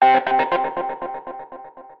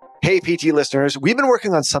Hey, PT listeners, we've been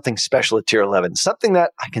working on something special at Tier 11, something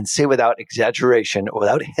that I can say without exaggeration or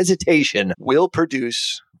without hesitation will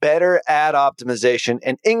produce better ad optimization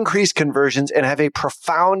and increase conversions and have a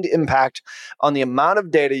profound impact on the amount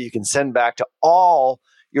of data you can send back to all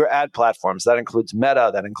your ad platforms. That includes Meta,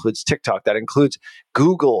 that includes TikTok, that includes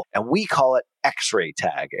Google, and we call it X-Ray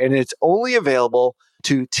Tag. And it's only available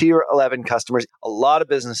to Tier 11 customers. A lot of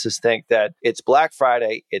businesses think that it's Black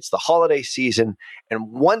Friday, it's the holiday season,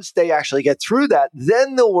 and once they actually get through that,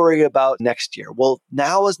 then they'll worry about next year. Well,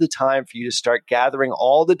 now is the time for you to start gathering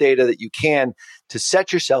all the data that you can to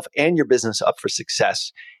set yourself and your business up for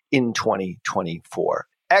success in 2024.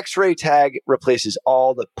 X-Ray Tag replaces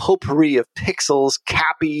all the potpourri of pixels,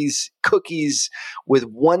 cappies, cookies with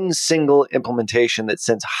one single implementation that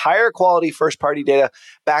sends higher quality first-party data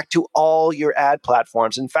back to all your ad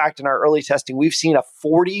platforms. In fact, in our early testing, we've seen a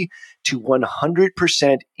 40 to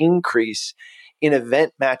 100% increase in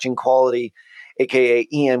event matching quality, aka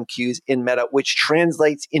EMQs in Meta, which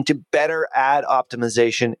translates into better ad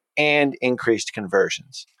optimization and increased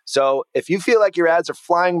conversions. So if you feel like your ads are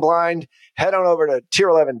flying blind, head on over to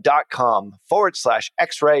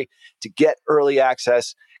tier11.com/X-ray to get early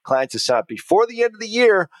access. Clients who sign up before the end of the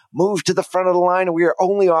year move to the front of the line, and we are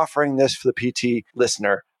only offering this for the PT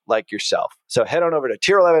listener like yourself. So head on over to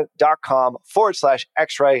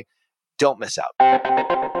tier11.com/X-ray. Don't miss out.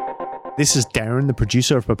 This is Darren, the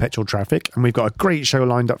producer of Perpetual Traffic, and we've got a great show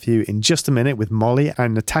lined up for you in just a minute with Molly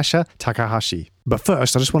and Natasha Takahashi. But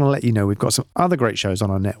first, I just want to let you know we've got some other great shows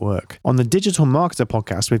on our network. On the Digital Marketer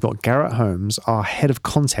podcast, we've got Garrett Holmes, our head of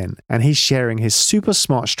content, and he's sharing his super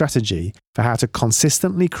smart strategy for how to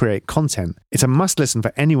consistently create content. It's a must listen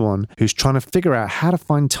for anyone who's trying to figure out how to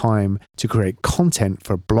find time to create content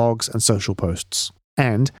for blogs and social posts.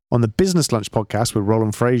 And on the Business Lunch podcast with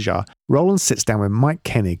Roland Frazier, Roland sits down with Mike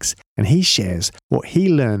Kennigs and he shares what he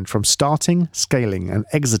learned from starting, scaling, and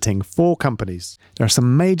exiting 4 companies. There are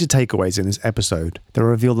some major takeaways in this episode that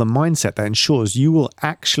reveal the mindset that ensures you will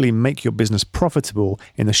actually make your business profitable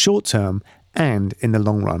in the short term and in the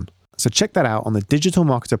long run. So check that out on the Digital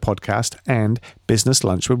Marketer podcast and Business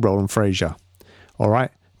Lunch with Roland Frazier. All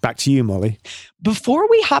right, back to you, Molly. Before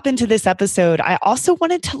we hop into this episode, I also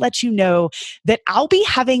wanted to let you know that I'll be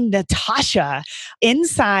having Natasha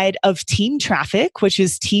inside of Team Traffic, which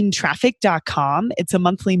is teamtraffic.com. It's a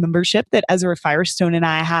monthly membership that Ezra Firestone and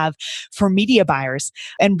I have for media buyers.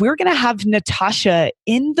 And we're going to have Natasha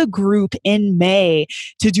in the group in May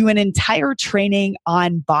to do an entire training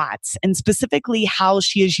on bots and specifically how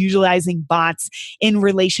she is utilizing bots in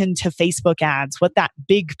relation to Facebook ads, what that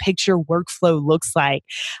big picture workflow looks like.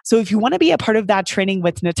 So if you want to be a part of that training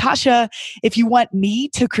with Natasha, if you want me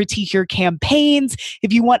to critique your campaigns,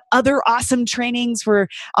 if you want other awesome trainings, we're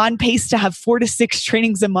on pace to have 4 to 6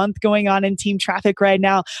 trainings a month going on in Team Traffic right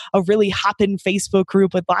now, a really hoppin' Facebook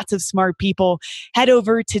group with lots of smart people. Head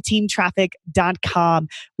over to teamtraffic.com.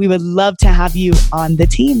 We would love to have you on the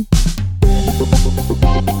team.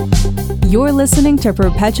 You're listening to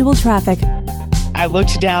Perpetual Traffic. I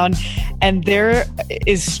looked down and there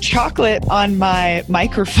is chocolate on my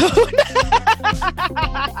microphone.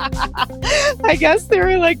 I guess there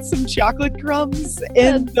were like some chocolate crumbs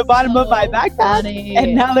in the bottom of my backpack,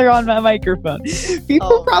 and now they're on my microphone.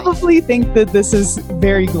 People probably think that this is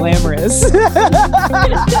very glamorous.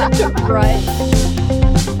 Right.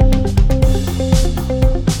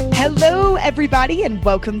 Hello, everybody, and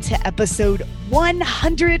welcome to episode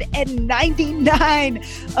 199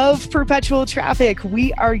 of Perpetual Traffic.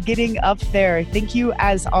 We are getting up there. Thank you,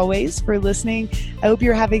 as always, for listening. I hope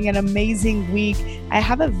you're having an amazing week. I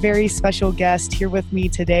have a very special guest here with me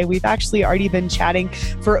today. We've actually already been chatting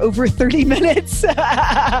for over 30 minutes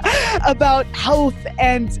about health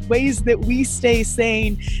and ways that we stay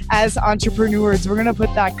sane as entrepreneurs. We're going to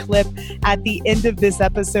put that clip at the end of this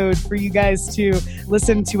episode for you guys to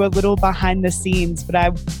listen to a little behind the scenes. But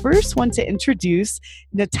I first want to introduce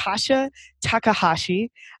Natasha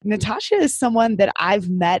Takahashi. Natasha is someone that I've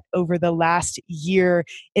met over the last year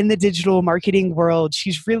in the digital marketing world.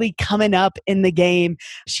 She's really coming up in the game.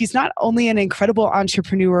 She's not only an incredible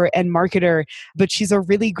entrepreneur and marketer, but she's a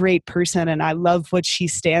really great person, and I love what she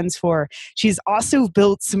stands for. She's also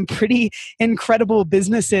built some pretty incredible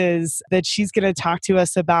businesses that she's going to talk to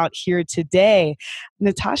us about here today.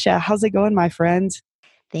 Natasha, how's it going, my friend?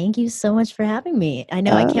 Thank you so much for having me. I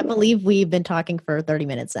know I can't believe we've been talking for 30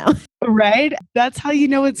 minutes now. Right? That's how you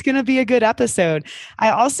know it's going to be a good episode.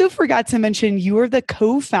 I also forgot to mention you are the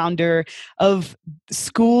co-founder of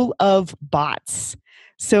School of Bots.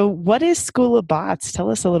 So what is School of Bots? Tell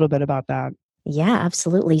us a little bit about that. Yeah,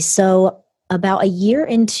 absolutely. So about a year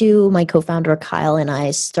into my co-founder Kyle and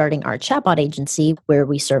I starting our chatbot agency where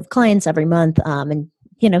we serve clients every month, and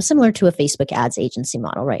similar to a Facebook ads agency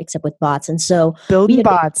model, right? Except with bots. And so building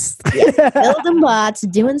bots. Building bots,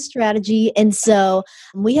 doing strategy. And so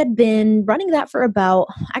we had been running that for about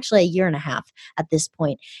actually a year and a half at this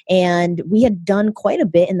point. And we had done quite a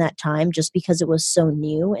bit in that time just because it was so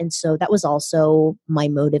new. And so that was also my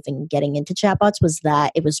motive in getting into chatbots, was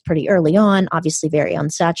that it was pretty early on, obviously very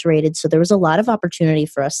unsaturated. So there was a lot of opportunity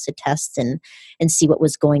for us to test and see what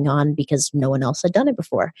was going on because no one else had done it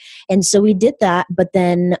before. And so we did that. But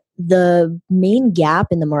then the main gap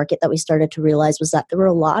in the market that we started to realize was that there were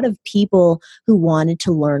a lot of people who wanted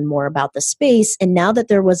to learn more about the space. And now that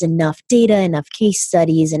there was enough data, enough case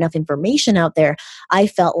studies, enough information out there, I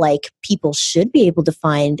felt like people should be able to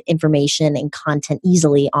find information and content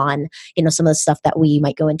easily on, some of the stuff that we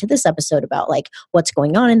might go into this episode about, like what's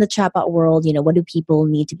going on in the chatbot world, what do people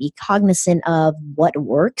need to be cognizant of, what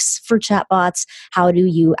works for chatbots, how do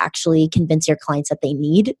you actually convince your clients that they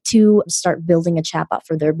need to start building a chatbot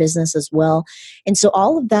for their business as well. And so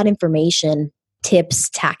all of that information, tips,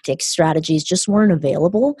 tactics, strategies just weren't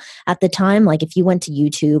available at the time. Like if you went to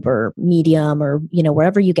YouTube or Medium or,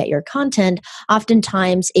 wherever you get your content,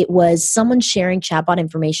 oftentimes it was someone sharing chatbot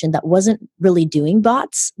information that wasn't really doing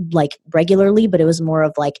bots like regularly, but it was more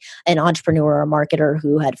of like an entrepreneur or a marketer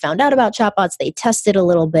who had found out about chatbots. They tested a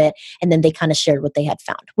little bit and then they kind of shared what they had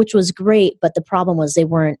found, which was great. But the problem was they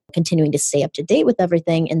weren't continuing to stay up to date with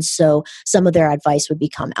everything. And so some of their advice would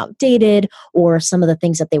become outdated, or some of the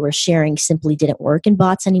things that they were sharing simply didn't work in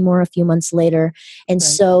bots anymore a few months later. And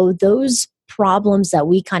so those problems that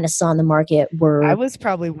we kind of saw in the market were... I was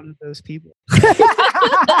probably one of those people.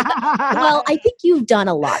 Well, I think you've done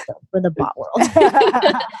a lot though for the bot world.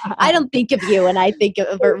 I don't think of you when I think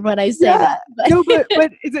of when I say that. No,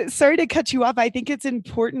 but sorry to cut you off. I think it's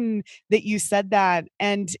important that you said that.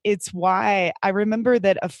 And it's why I remember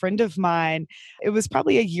that a friend of mine, it was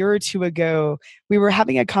probably a year or two ago, we were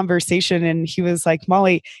having a conversation and he was like,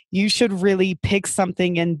 Molly, you should really pick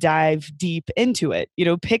something and dive deep into it.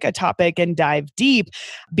 Pick a topic and dive deep,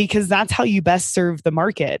 because that's how you best serve the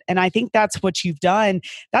market. And I think that's what you've done.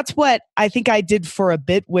 That's what I think I did for a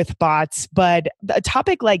bit with bots, but a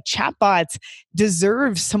topic like chatbots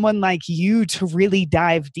deserves someone like you to really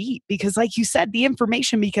dive deep, because like you said, the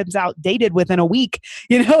information becomes outdated within a week.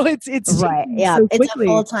 It's right. Yeah. So it's a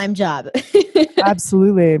full-time job.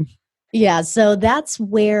 Absolutely. Yeah, so that's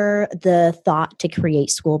where the thought to create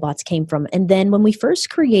Schoolbots came from. And then when we first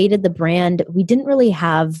created the brand, we didn't really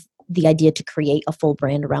have the idea to create a full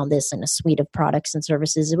brand around this and a suite of products and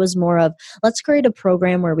services. It was more of, let's create a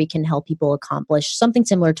program where we can help people accomplish something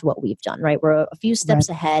similar to what we've done, right? We're a few steps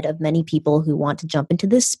ahead of many people who want to jump into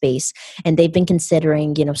this space. And they've been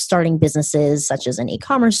considering, starting businesses such as an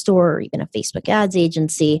e-commerce store or even a Facebook ads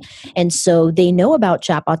agency. And so they know about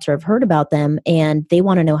chatbots or have heard about them, and they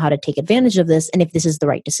want to know how to take advantage of this and if this is the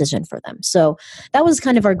right decision for them. So that was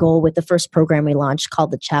kind of our goal with the first program we launched,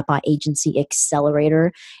 called the Chatbot Agency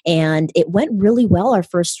Accelerator. And it went really well our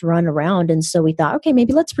first run around. And so we thought, okay,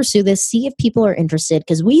 maybe let's pursue this, see if people are interested,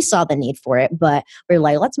 because we saw the need for it. But we're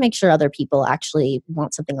like, let's make sure other people actually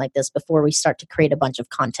want something like this before we start to create a bunch of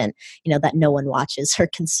content, that no one watches or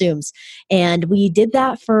consumes. And we did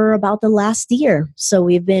that for about the last year. So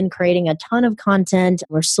we've been creating a ton of content.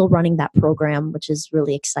 We're still running that program, which is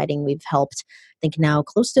really exciting. We've helped, I think now,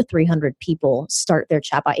 close to 300 people start their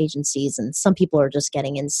chatbot agencies. And some people are just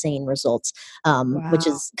getting insane results, which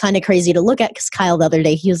is kind of crazy to look at, because Kyle the other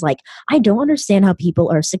day, he was like, I don't understand how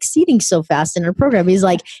people are succeeding so fast in our program. He's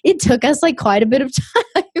like, it took us like quite a bit of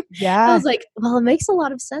time. Yeah. I was like, well, it makes a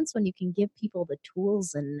lot of sense when you can give people the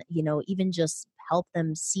tools and, even just help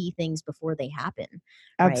them see things before they happen.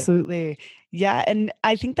 Right? Absolutely. Yeah. And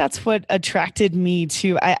I think that's what attracted me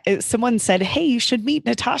to, someone said, hey, you should meet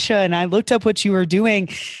Natasha. And I looked up what you were doing,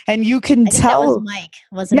 and you can tell. That was Mike,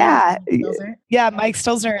 wasn't it? Yeah. Mike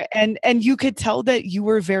Stelzner. And you could tell that you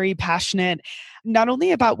were very passionate, not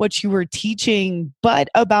only about what you were teaching, but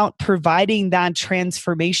about providing that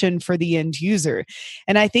transformation for the end user.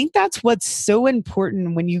 And I think that's what's so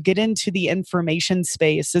important when you get into the information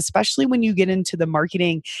space, especially when you get into the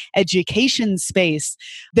marketing education space.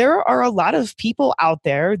 There are a lot of people out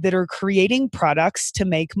there that are creating products to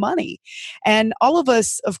make money. And all of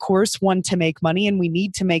us, of course, want to make money, and we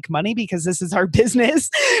need to make money because this is our business,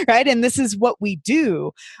 right? And this is what we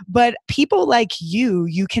do. But people like you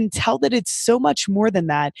can tell that it's so much much more than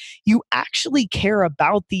that. You actually care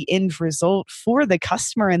about the end result for the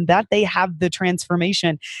customer and that they have the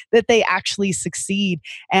transformation, that they actually succeed.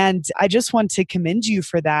 And I just want to commend you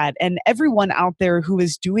for that, and everyone out there who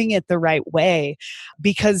is doing it the right way,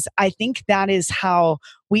 because I think that is how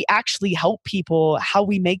we actually help people, how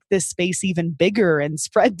we make this space even bigger and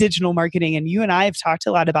spread digital marketing. And you and I have talked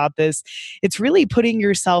a lot about this. It's really putting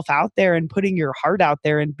yourself out there and putting your heart out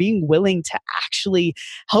there and being willing to actually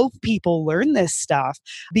help people learn this stuff,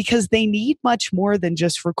 because they need much more than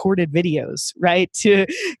just recorded videos, right? To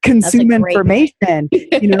consume information.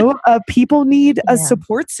 People need a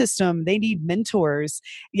support system. They need mentors.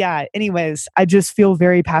 Yeah. Anyways, I just feel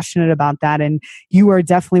very passionate about that. And you are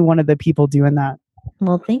definitely one of the people doing that.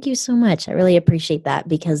 Well, thank you so much. I really appreciate that,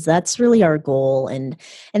 because that's really our goal. And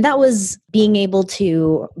that was being able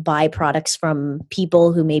to buy products from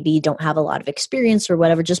people who maybe don't have a lot of experience or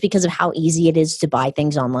whatever, just because of how easy it is to buy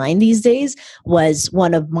things online these days, was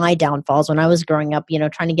one of my downfalls when I was growing up,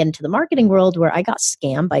 trying to get into the marketing world, where I got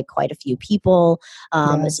scammed by quite a few people,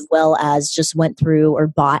 as well as just went through or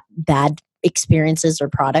bought bad experiences or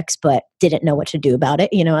products, but didn't know what to do about it,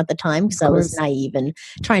 at the time, because I was naive and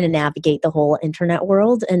trying to navigate the whole internet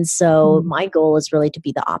world. And so my goal is really to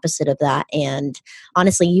be the opposite of that. And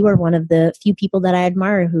honestly, you are one of the few people that I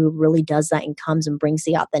admire who really does that and comes and brings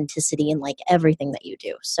the authenticity in like everything that you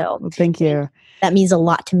do. So thank you. That means a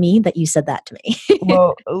lot to me that you said that to me.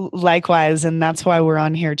 Well, likewise. And that's why we're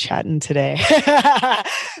on here chatting today.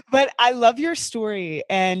 But I love your story,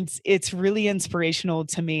 and it's really inspirational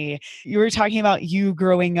to me. You were talking about you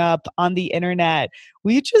growing up on the internet.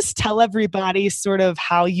 Will you just tell everybody sort of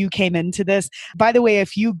how you came into this? By the way,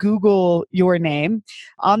 if you Google your name,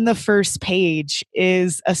 on the first page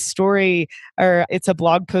is a story, or it's a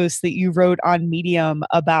blog post that you wrote on Medium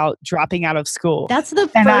about dropping out of school. That's the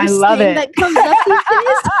first thing that comes up these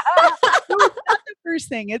days. No, it's not the first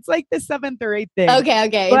thing. It's like the 7th or 8th thing.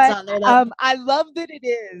 Okay. But, it's on there though. I love that it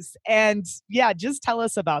is. And yeah, just tell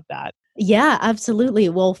us about that. Yeah, absolutely.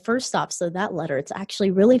 Well, first off, so that letter, it's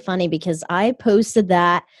actually really funny because I posted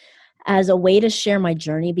that as a way to share my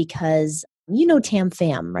journey, because Tam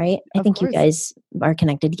Pham, right? I think you guys are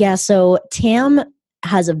connected. Yeah. So Tam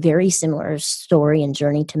has a very similar story and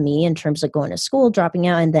journey to me in terms of going to school, dropping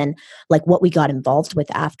out, and then like what we got involved with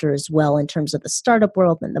after as well in terms of the startup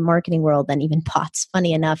world and the marketing world and even bots,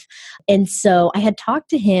 funny enough. And so I had talked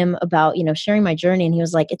to him about, sharing my journey, and he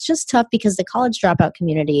was like, it's just tough because the college dropout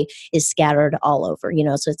community is scattered all over,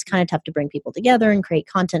 so it's kind of tough to bring people together and create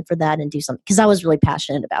content for that and do something, because I was really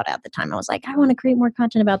passionate about it at the time. I was like, I want to create more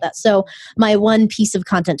content about that. So my one piece of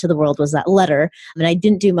content to the world was that letter. And I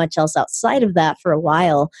didn't do much else outside of that for a while.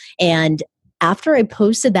 And after I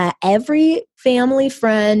posted that, every family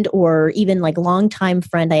friend or even like longtime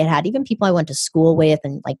friend I had, even people I went to school with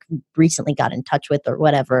and like recently got in touch with or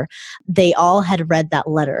whatever, they all had read that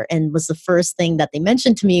letter and was the first thing that they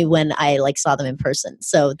mentioned to me when I like saw them in person.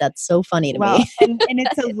 So that's so funny to me. and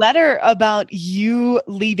it's a letter about you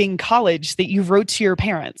leaving college that you wrote to your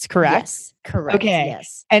parents, correct? Yes. Correct. Okay.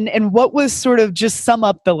 Yes. And what was sort of, just sum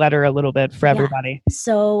up the letter a little bit for everybody.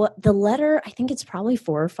 So the letter, I think it's probably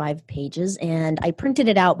 4 or 5 pages, and I printed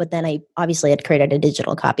it out, but then I obviously had created a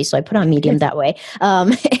digital copy. So I put on Medium that way.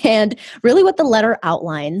 And really what the letter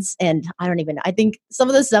outlines, and I think some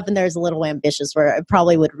of the stuff in there is a little ambitious where I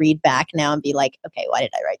probably would read back now and be like, okay, why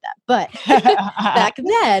did I write that? But back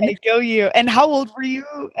then. Hey, go you. And how old were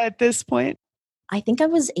you at this point? I think I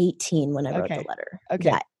was 18 when I wrote the letter. Okay.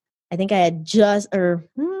 Yeah. I think I had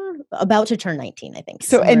about to turn 19, I think.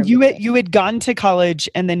 So, and you had gone to college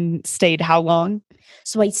and then stayed how long?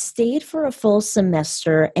 So I stayed for a full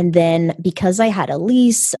semester, and then because I had a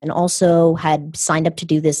lease and also had signed up to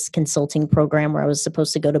do this consulting program where I was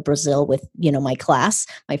supposed to go to Brazil with, my class,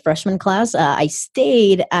 my freshman class, I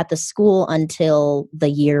stayed at the school until the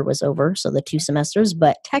year was over. So the 2 semesters,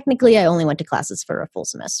 but technically I only went to classes for a full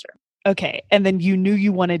semester. Okay. And then you knew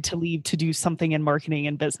you wanted to leave to do something in marketing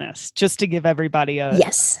and business, just to give everybody a...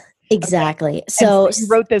 Yes, exactly. Okay. So you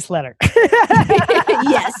wrote this letter.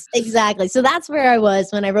 Yes, exactly. So that's where I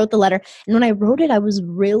was when I wrote the letter. And when I wrote it, I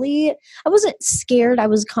wasn't scared. I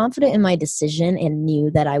was confident in my decision and knew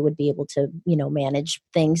that I would be able to, manage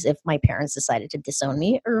things if my parents decided to disown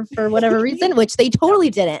me or for whatever reason, which they totally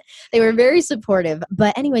didn't. They were very supportive.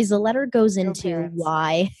 But anyways, the letter goes into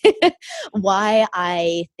why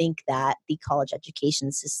I think that the college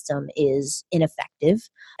education system is ineffective,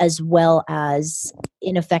 as well as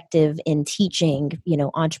ineffective in teaching,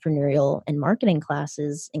 entrepreneurial and marketing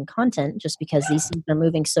classes and content, just because these things are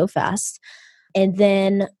moving so fast. And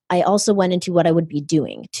then I also went into what I would be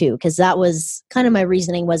doing too, because that was kind of my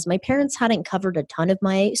reasoning was my parents hadn't covered a ton of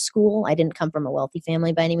my school. I didn't come from a wealthy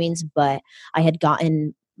family by any means, but I had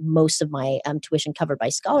gotten most of my tuition covered by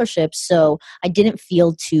scholarships. So I didn't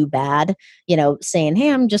feel too bad, saying,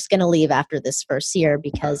 hey, I'm just going to leave after this first year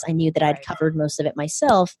because I knew that I'd covered most of it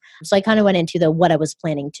myself. So I kind of went into what I was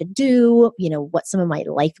planning to do, what some of my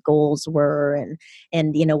life goals were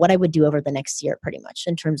and what I would do over the next year pretty much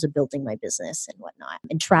in terms of building my business and whatnot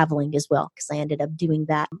and traveling as well, because I ended up doing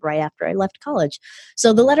that right after I left college.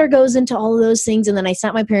 So the letter goes into all of those things. And then I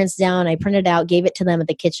sat my parents down, I printed it out, gave it to them at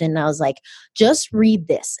the kitchen. And I was like, just read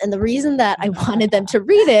this. And the reason that I wanted them to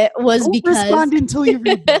read it was Don't because respond until you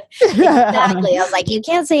read it. Exactly. I was like, you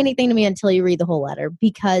can't say anything to me until you read the whole letter,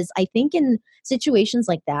 because I think in situations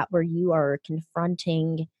like that where you are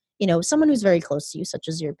confronting someone who's very close to you, such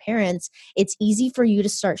as your parents, it's easy for you to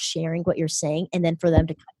start sharing what you're saying and then for them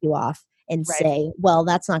to cut you off and say, well,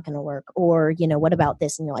 that's not going to work. Or, what about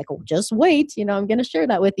this? And you're like, oh, just wait, I'm going to share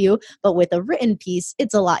that with you. But with a written piece,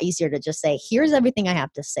 it's a lot easier to just say, here's everything I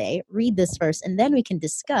have to say. Read this first. And then we can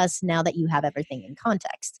discuss now that you have everything in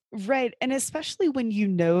context. Right. And especially when you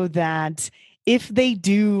know that if they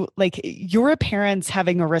do, like your parents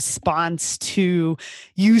having a response to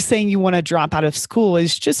you saying you want to drop out of school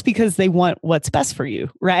is just because they want what's best for you,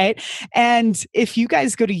 right? And if you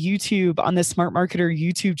guys go to YouTube on the Smart Marketer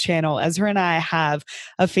YouTube channel, Ezra and I have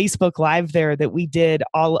a Facebook Live there that we did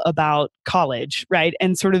all about college, right?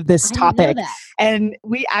 And sort of this topic. And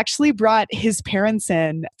we actually brought his parents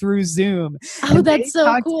in through Zoom. Oh, that's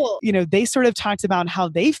so cool. They sort of talked about how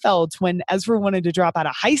they felt when Ezra wanted to drop out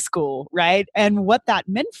of high school, right? And what that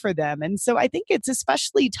meant for them. And so I think it's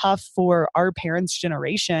especially tough for our parents'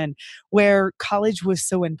 generation where college was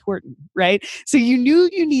so important, right? So you knew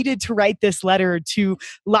you needed to write this letter to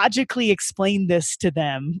logically explain this to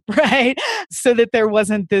them, right? So that there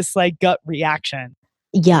wasn't this like gut reaction.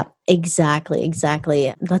 Yeah, exactly.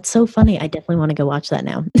 That's so funny. I definitely want to go watch that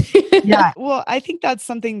now. Yeah. Well, I think that's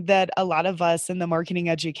something that a lot of us in the marketing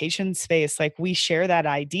education space, like we share that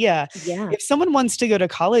idea. Yeah. If someone wants to go to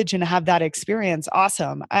college and have that experience,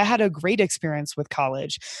 awesome. I had a great experience with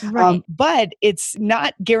college, right. But it's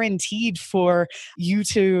not guaranteed for you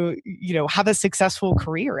to, have a successful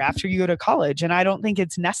career after you go to college. And I don't think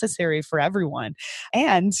it's necessary for everyone.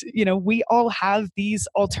 And, we all have these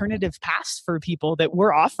alternative paths for people that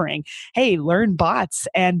we're offering. Hey, learn bots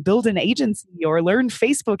and build an agency, or learn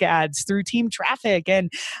Facebook ads through Team Traffic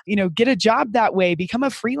and, get a job that way, become a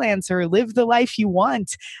freelancer, live the life you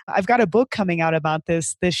want. I've got a book coming out about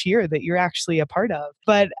this year that you're actually a part of.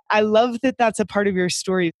 But I love that that's a part of your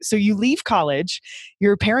story. So you leave college,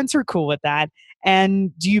 your parents are cool with that.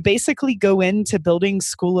 And do you basically go into building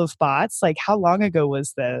School of Bots? Like, how long ago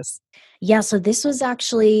was this? Yeah, so this was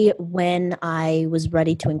actually when I was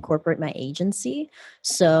ready to incorporate my agency.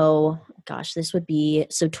 So, this would be,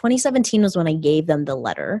 2017 was when I gave them the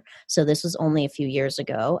letter. So this was only a few years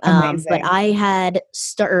ago. But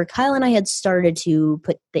Kyle and I had started to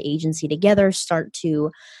put the agency together, start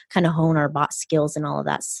to kind of hone our bot skills and all of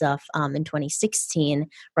that stuff in 2016,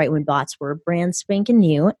 right when bots were brand spanking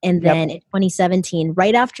new. And then in 2017,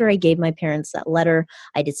 right after I gave my parents that letter,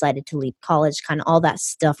 I decided to leave college. Kind of all that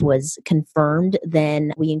stuff was confirmed.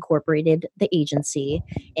 Then we incorporated the agency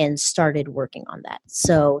and started working on that.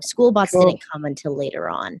 So School Bots didn't come until later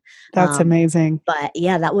on. That's amazing. But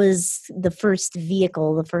yeah, that was the first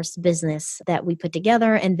vehicle, the first business that we put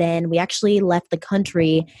together. And then we actually left the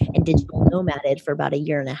country and digital nomaded for about a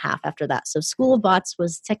year and a half after that. So School of Bots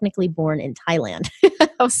was technically born in Thailand.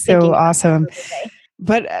 So awesome.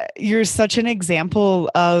 But you're such an example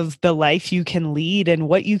of the life you can lead and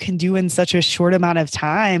what you can do in such a short amount of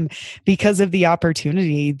time because of the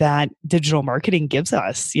opportunity that digital marketing gives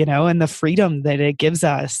us, and the freedom that it gives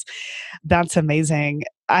us. That's amazing.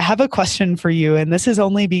 I have a question for you, and this is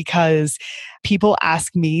only because people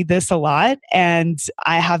ask me this a lot and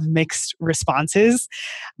I have mixed responses.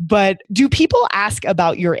 But do people ask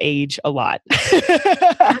about your age a lot?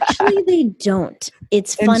 Actually, they don't.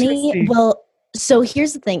 It's funny. Well, so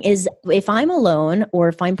here's the thing is if I'm alone or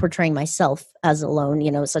if I'm portraying myself as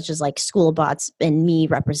alone, such as like School Bots and me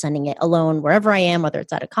representing it alone, wherever I am, whether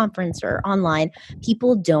it's at a conference or online,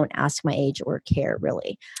 people don't ask my age or care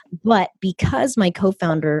really. But because my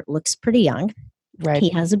co-founder looks pretty young, right. He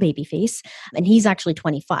has a baby face and he's actually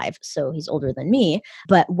 25, so he's older than me.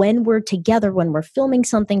 But when we're together, when we're filming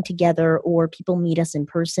something together or people meet us in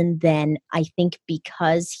person, then I think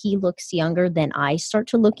because he looks younger, then I start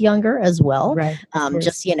to look younger as well. Right.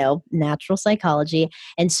 Just, natural psychology.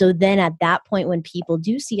 And so then at that point, when people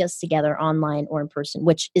do see us together online or in person,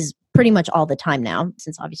 which is pretty much all the time now,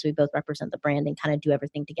 since obviously we both represent the brand and kind of do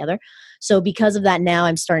everything together. So because of that, now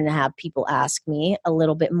I'm starting to have people ask me a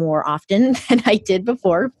little bit more often than I did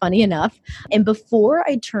before, funny enough. And before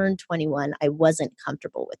I turned 21, I wasn't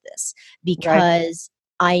comfortable with this because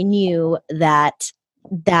I knew that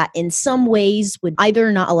in some ways would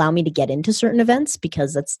either not allow me to get into certain events,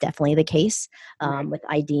 because that's definitely the case with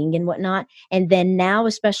IDing and whatnot. And then now,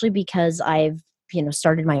 especially because I've,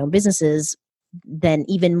 started my own businesses, then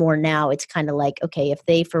even more now, it's kind of like, okay, if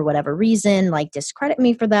they, for whatever reason, like discredit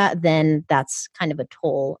me for that, then that's kind of a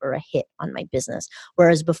toll or a hit on my business.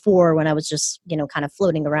 Whereas before, when I was just, kind of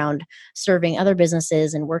floating around serving other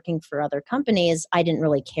businesses and working for other companies, I didn't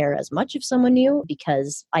really care as much if someone knew,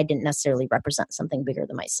 because I didn't necessarily represent something bigger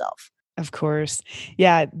than myself. Of course.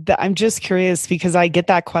 Yeah. I'm just curious because I get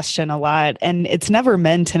that question a lot, and it's never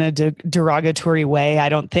meant in a derogatory way. I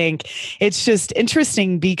don't think. It's just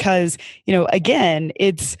interesting because, again,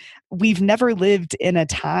 we've never lived in a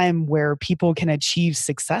time where people can achieve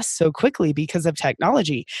success so quickly because of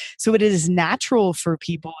technology. So it is natural for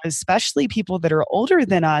people, especially people that are older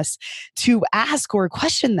than us, to ask or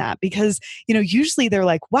question that, because, usually they're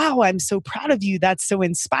like, wow, I'm so proud of you. That's so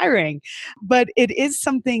inspiring. But it is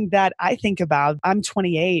something that I think about. I'm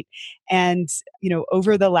 28. And,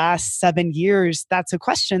 over the last 7 years, that's a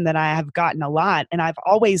question that I have gotten a lot. And I've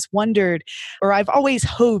always wondered, or I've always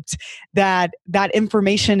hoped that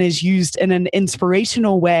information is used in an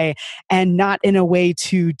inspirational way and not in a way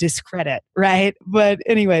to discredit, right? But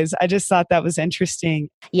anyways, I just thought that was interesting.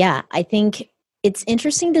 Yeah, I think it's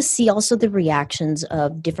interesting to see also the reactions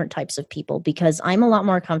of different types of people, because I'm a lot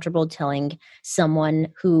more comfortable telling someone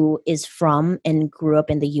who is from and grew up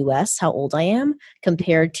in the US how old I am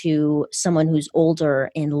compared to someone who's older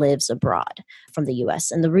and lives abroad from the US.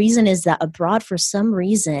 And the reason is that abroad, for some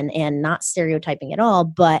reason, and not stereotyping at all,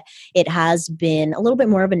 but it has been a little bit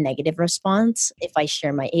more of a negative response if I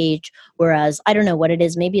share my age. Whereas I don't know what it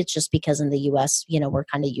is. Maybe it's just because in the US, we're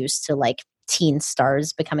kind of used to like teen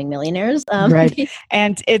stars becoming millionaires. Right.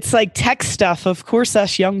 And it's like tech stuff. Of course,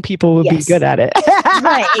 us young people would be good at it.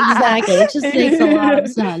 Right. Exactly. It just makes a lot of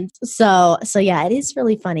sense. So yeah, it is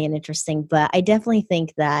really funny and interesting. But I definitely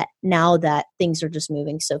think that now that things are just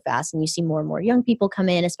moving so fast and you see more and more young people come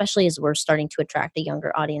in, especially as we're starting to attract a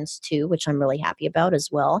younger audience too, which I'm really happy about as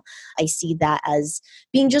well. I see that as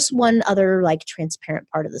being just one other like transparent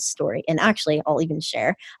part of the story. And actually, I'll even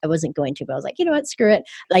share, I wasn't going to, but I was like, you know what, screw it.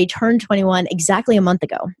 I turned 21 exactly a month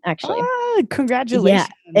ago, actually. Ah, congratulations.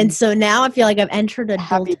 Yeah. And so now I feel like I've entered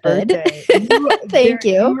adulthood. Happy birthday. Thank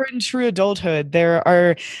you. You're in true adulthood. There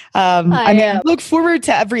are, I look forward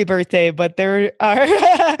to every birthday, but there are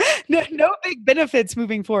no big benefits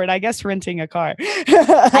moving forward. I guess renting a car.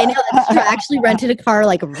 I know that's true. I actually rented a car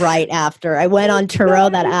like right after. I went on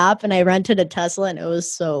Turo, that app, and I rented a Tesla, and it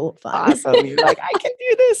was so fun. Awesome. You're like, I can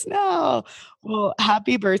do this now. Well,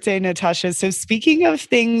 happy birthday, Natasha. So speaking of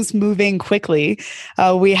things moving quickly,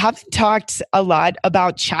 we haven't talked a lot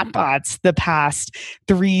about chatbots the past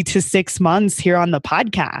 3 to 6 months here on the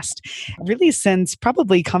podcast, really since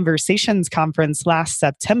probably Conversations Conference last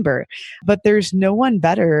September. But there's no one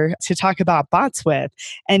better to talk about bots with.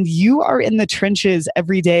 And you are in the trenches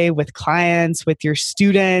every day with clients, with your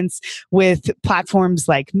students, with platforms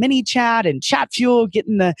like ManyChat and ChatFuel,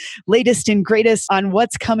 getting the latest and greatest on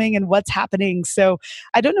what's coming and what's happening. So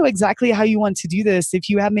I don't know exactly how you want to do this. If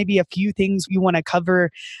you have maybe a few things you want to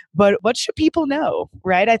cover, but what should people know,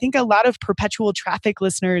 right? I think a lot of perpetual traffic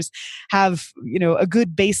listeners have, a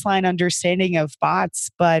good baseline understanding of bots,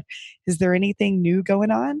 but is there anything new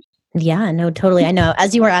going on? Yeah, no, totally. I know.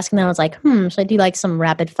 As you were asking that, I was like, should I do like some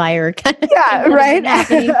rapid fire kind of thing right?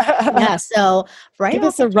 Yeah. So give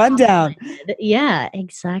us a rundown. Yeah,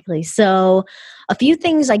 exactly. So a few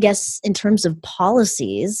things, I guess, in terms of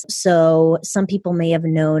policies. So some people may have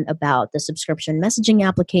known about the subscription messaging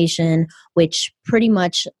application, which pretty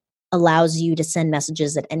much allows you to send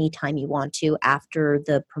messages at any time you want to after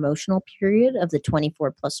the promotional period of the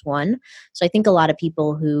 24+1. So I think a lot of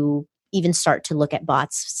people who even start to look at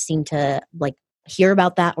bots seem to like hear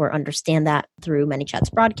about that or understand that through ManyChat's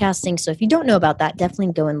broadcasting. So if you don't know about that,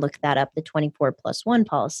 definitely go and look that up, the 24+1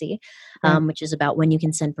 policy, which is about when you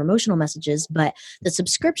can send promotional messages. But the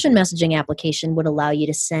subscription messaging application would allow you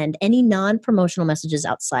to send any non-promotional messages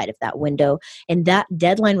outside of that window. And that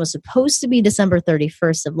deadline was supposed to be December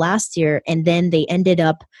 31st of last year. And then they ended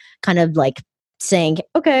up kind of like saying,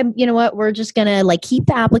 okay, you know what, we're just gonna like keep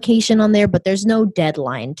the application on there, but there's no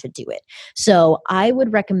deadline to do it. So I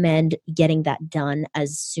would recommend getting that done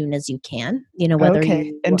as soon as you can, whether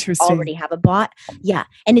you already have a bot. Yeah.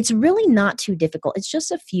 And it's really not too difficult. It's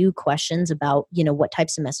just a few questions about, what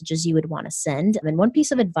types of messages you would want to send. And one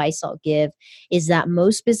piece of advice I'll give is that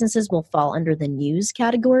most businesses will fall under the news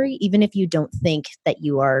category, even if you don't think that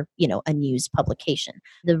you are, a news publication.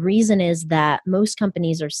 The reason is that most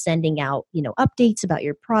companies are sending out, updates about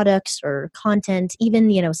your products or content,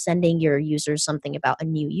 even, sending your users something about a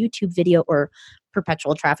new YouTube video or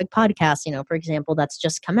perpetual traffic podcast, for example, that's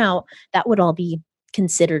just come out. That would all be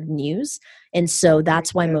considered news. And so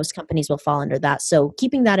that's why most companies will fall under that. So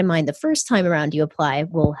keeping that in mind the first time around you apply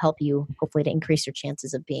will help you hopefully to increase your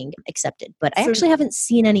chances of being accepted. But I actually haven't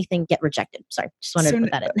seen anything get rejected. Sorry, just wanted to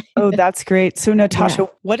put that in. Oh, that's great. So Natasha,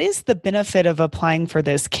 what is the benefit of applying for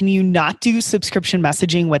this? Can you not do subscription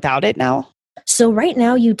messaging without it now? So right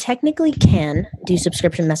now you technically can do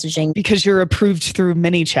subscription messaging. Because you're approved through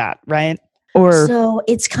ManyChat, right? So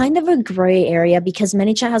it's kind of a gray area because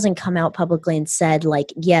ManyChat hasn't come out publicly and said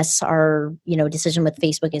like, yes, our, decision with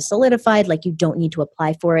Facebook is solidified. Like you don't need to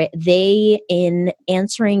apply for it. They, in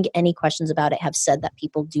answering any questions about it, have said that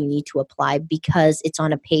people do need to apply because it's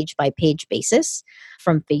on a page by page basis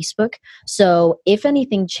from Facebook. So if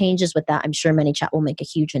anything changes with that, I'm sure ManyChat will make a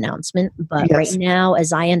huge announcement. But right now,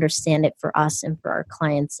 as I understand it for us and for our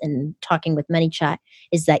clients and talking with ManyChat,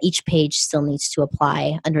 is that each page still needs to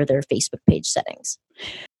apply under their Facebook page settings.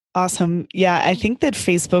 Awesome. Yeah, I think that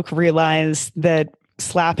Facebook realized that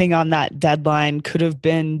slapping on that deadline could have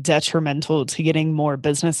been detrimental to getting more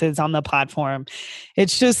businesses on the platform. It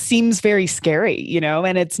just seems very scary,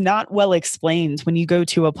 and it's not well explained when you go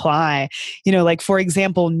to apply. Like for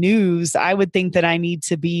example, news, I would think that I need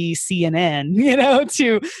to be CNN,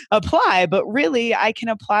 to apply, but really I can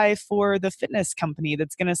apply for the fitness company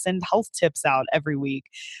that's going to send health tips out every week.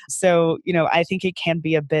 So, I think it can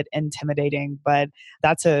be a bit intimidating, but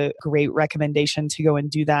that's a great recommendation to go and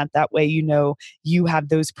do that. That way, you have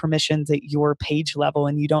those permissions at your page level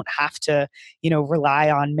and you don't have to, rely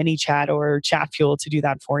on ManyChat or Chatfuel to do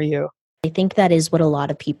that for you. I think that is what a lot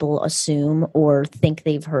of people assume or think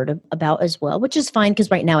they've heard about as well, which is fine because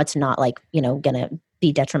right now it's not like, going to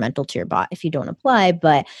be detrimental to your bot if you don't apply.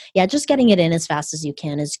 But yeah, just getting it in as fast as you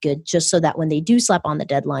can is good, just so that when they do slap on the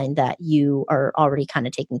deadline that you are already kind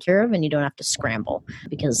of taken care of and you don't have to scramble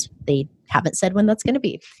because they haven't said when that's going to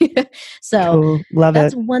be. So cool. Love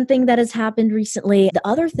that's it. one thing that has happened recently. The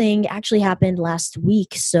other thing actually happened last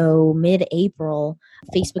week. So mid-April,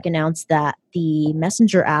 Facebook announced that the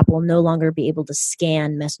Messenger app will no longer be able to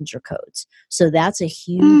scan Messenger codes. So that's a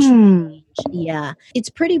huge change. Yeah. It's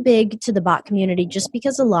pretty big to the bot community just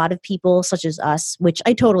because a lot of people such as us, which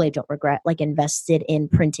I totally don't regret, like invested in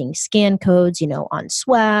printing scan codes, on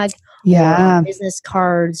swag or on business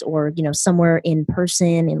cards or, somewhere in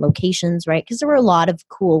person in locations, right? Because there were a lot of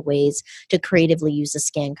cool ways to creatively use the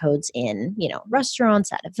scan codes in,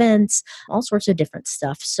 restaurants, at events, all sorts of different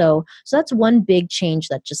stuff. So that's one big change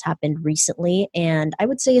that just happened recently. And I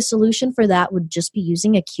would say a solution for that would just be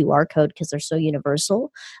using a QR code because they're so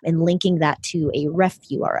universal and linking that to a ref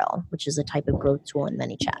URL, which is a type of growth tool in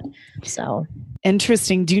ManyChat. So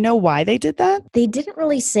interesting. Do you know why they did that? They didn't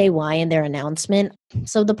really say why in their announcement.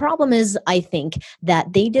 So the problem is, I think,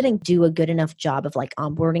 that they didn't do a good enough job of like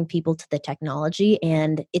onboarding people to the technology.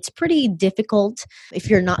 And it's pretty difficult if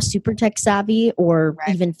you're not super tech savvy or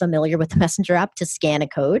even familiar with the Messenger app to scan a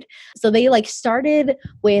code. So they started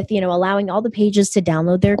with, allowing all the pages to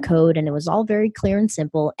download their code, and it was all very clear and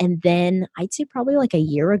simple. And then I'd say probably like a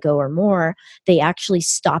year ago or more, they actually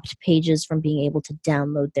stopped pages from being able to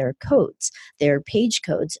download their codes, their page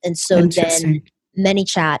codes. And so then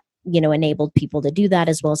ManyChat enabled people to do that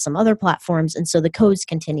as well as some other platforms. And so the codes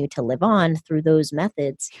continue to live on through those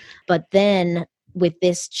methods. But then with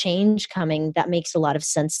this change coming, that makes a lot of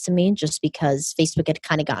sense to me just because Facebook had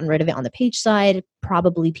kind of gotten rid of it on the page side.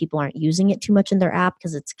 Probably people aren't using it too much in their app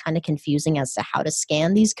because it's kind of confusing as to how to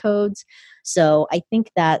scan these codes. So I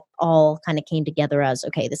think that all kind of came together as,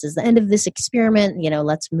 okay, this is the end of this experiment.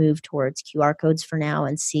 Let's move towards QR codes for now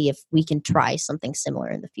and see if we can try something similar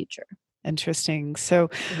in the future. Interesting.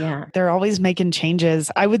 So they're always making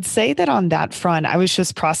changes. I would say that on that front, I was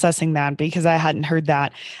just processing that because I hadn't heard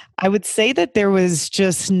that. I would say that there was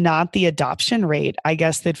just not the adoption rate, I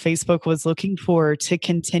guess, that Facebook was looking for to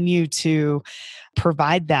continue to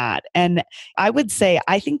provide that. And I would say,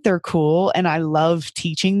 I think they're cool and I love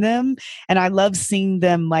teaching them. And I love seeing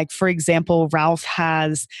them, like, for example, Ralph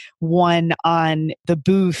has one on the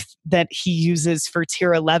booth that he uses for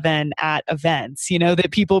tier 11 at events,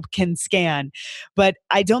 that people can scan. But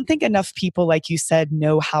I don't think enough people, like you said,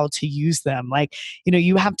 know how to use them. Like,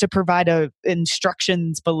 you have to provide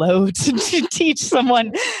instructions below to teach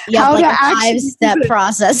someone how like to a 5-step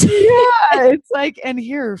process. Yeah, it's like, and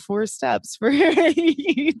here are 4 steps for you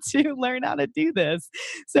to learn how to do this.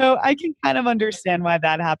 So I can kind of understand why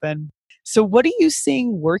that happened. So what are you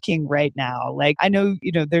seeing working right now? Like, I know,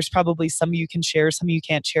 there's probably some you can share, some you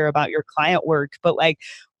can't share about your client work, but like,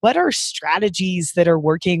 what are strategies that are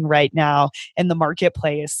working right now in the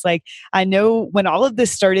marketplace? Like, I know when all of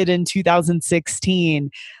this started in 2016,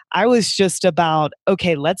 I was just about,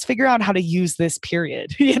 okay, let's figure out how to use this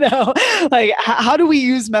period, like how do we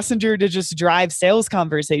use Messenger to just drive sales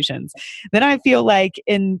conversations? Then I feel like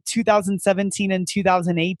in 2017 and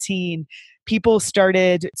 2018, people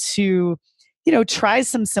started to try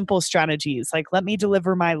some simple strategies like, let me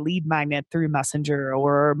deliver my lead magnet through Messenger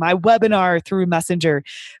or my webinar through Messenger.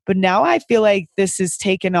 But now I feel like this has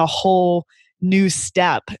taken a whole new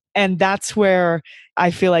step. And that's where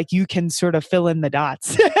I feel like you can sort of fill in the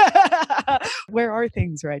dots. Where are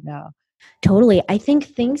things right now? Totally. I think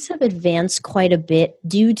things have advanced quite a bit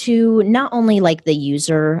due to not only like the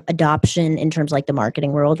user adoption in terms of like the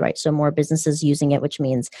marketing world, right? So more businesses using it, which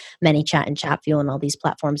means ManyChat and ChatFuel and all these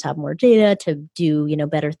platforms have more data to do,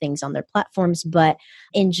 better things on their platforms. But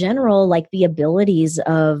in general, like the abilities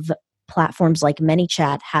of platforms like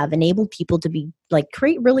ManyChat have enabled people to be like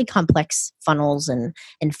create really complex funnels and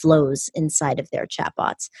flows inside of their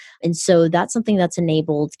chatbots. And so that's something that's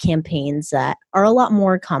enabled campaigns that are a lot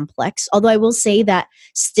more complex. Although I will say that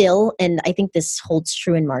still, and I think this holds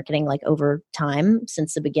true in marketing, like over time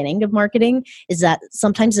since the beginning of marketing, is that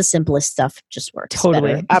sometimes the simplest stuff just works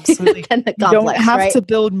totally, better absolutely. than the complex, you don't have right? to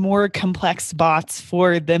build more complex bots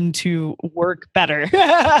for them to work better.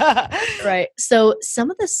 Right. So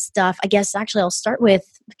some of the stuff, I guess, actually, I'll start with,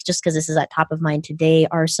 just because this is at top of mind today,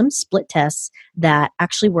 are some split tests that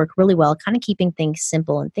actually work really well, kind of keeping things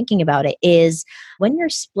simple and thinking about it is when you're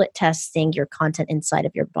split testing your content inside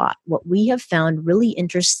of your bot, what we have found really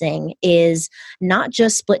interesting is not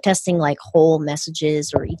just split testing like whole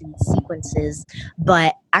messages or even sequences,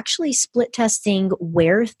 but actually split testing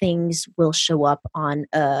where things will show up on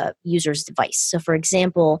a user's device. So for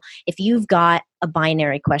example, if you've got a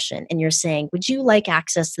binary question and you're saying, would you like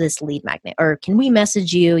access to this lead magnet? Or can we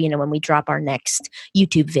message you, when we drop our next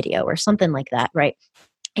YouTube video or something like that, right?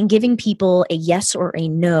 And giving people a yes or a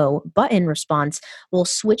no button response, well,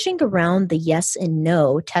 switching around the yes and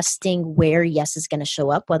no, testing where yes is going to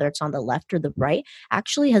show up, whether it's on the left or the right,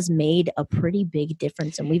 actually has made a pretty big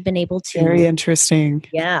difference. And we've been able to... Very interesting.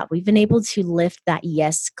 Yeah, we've been able to lift that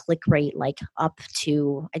yes click rate like up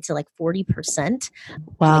to, I'd say like 40%.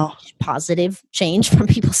 Wow. Like positive change from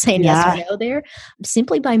people saying yes or no there,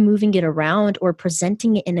 simply by moving it around or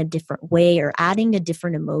presenting it in a different way or adding a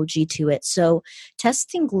different emoji to it. So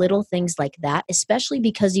testing little things like that, especially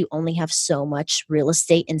because you only have so much real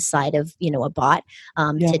estate inside of, a bot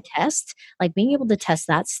to test, like being able to test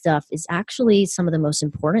that stuff is actually some of the most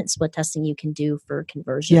important split testing you can do for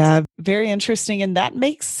conversions. Yeah, very interesting. And that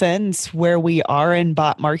makes sense where we are in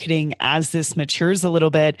bot marketing as this matures a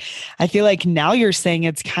little bit. I feel like now you're saying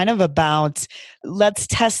it's kind of about let's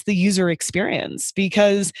test the user experience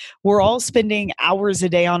because we're all spending hours a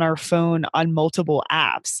day on our phone on multiple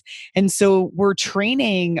apps. And so we're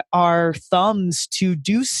training our thumbs to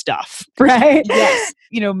do stuff, right? Yes.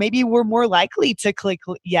 Maybe we're more likely to click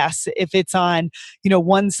yes if it's on,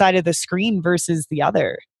 one side of the screen versus the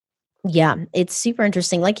other. Yeah, it's super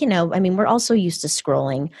interesting. Like, we're also used to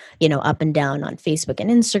scrolling, up and down on Facebook and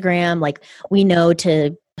Instagram. Like we know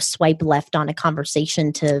to swipe left on a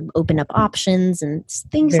conversation to open up options and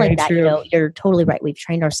things Very like that. true. You're totally right. We've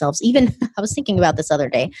trained ourselves. Even I was thinking about this other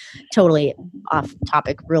day, totally off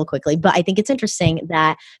topic real quickly, but I think it's interesting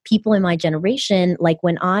that people in my generation, like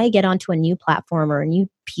when I get onto a new platform or a new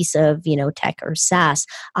piece of, tech or SaaS,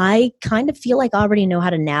 I kind of feel like I already know how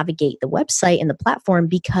to navigate the website and the platform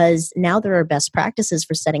because now there are best practices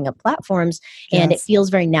for setting up platforms. And it feels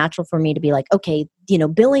very natural for me to be like, okay,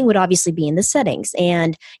 billing would obviously be in the settings.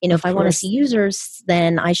 And, if I want to see users,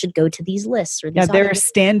 then I should go to these lists or these. Yeah, there are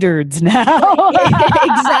standards now.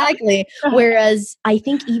 Exactly. Whereas I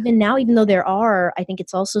think even now, even though there are, I think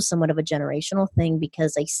it's also somewhat of a generational thing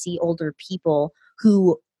because I see older people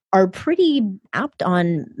who are pretty apt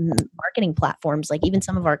on marketing platforms. Like even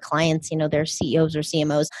some of our clients, they're CEOs or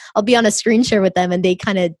CMOs. I'll be on a screen share with them and they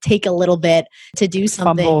kind of take a little bit to do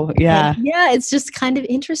something. Fumble, yeah. And yeah, it's just kind of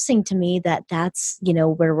interesting to me that that's,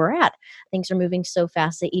 where we're at. Things are moving so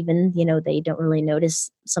fast that even, they don't really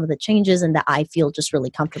notice some of the changes, and that I feel just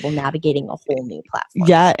really comfortable navigating a whole new platform.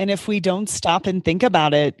 Yeah. And if we don't stop and think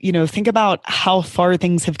about it, think about how far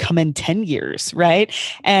things have come in 10 years, right?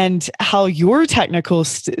 And how your technical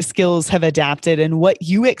skills have adapted and what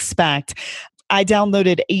you expect. I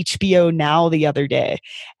downloaded HBO Now the other day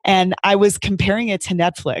and I was comparing it to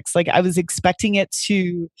Netflix. Like I was expecting it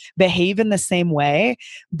to behave in the same way,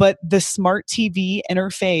 but the smart TV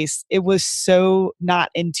interface, it was so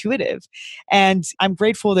not intuitive. And I'm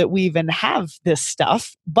grateful that we even have this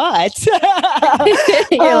stuff, but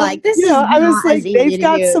you're like, this is I was not like, as easy they've to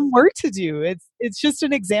got use. some work to do. It's just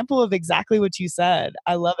an example of exactly what you said.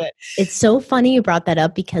 I love it. It's so funny you brought that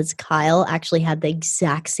up because Kyle actually had the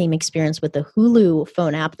exact same experience with the Hulu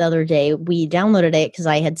phone app the other day. We downloaded it because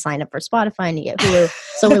I had signed up for Spotify and you get Hulu.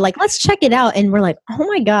 So we're like, let's check it out. And we're like, oh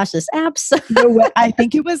my gosh, this app's. No way. I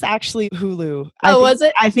think it was actually Hulu. Was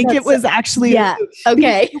it? I think it was actually yeah. Hulu.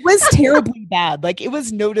 Okay. It was terribly bad. Like it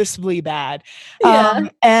was noticeably bad. Yeah.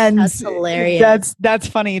 And that's hilarious. That's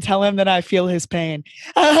funny. Tell him that I feel his pain.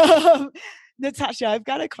 Natasha, I've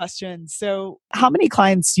got a question. So how many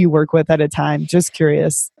clients do you work with at a time? Just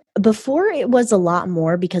curious. Before it was a lot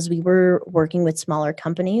more because we were working with smaller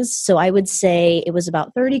companies. So I would say it was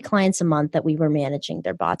about 30 clients a month that we were managing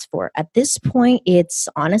their bots for. At this point, it's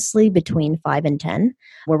honestly between 5 and 10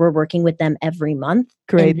 where we're working with them every month.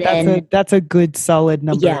 Great. That's a good solid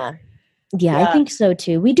number. Yeah, I think so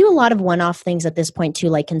too. We do a lot of one-off things at this point too,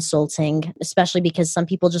 like consulting, especially because some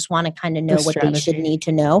people just want to kind of know what they should need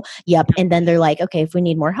to know. Yep. And then they're like, okay, if we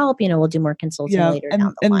need more help, we'll do more consulting later down the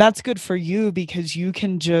line. And that's good for you because you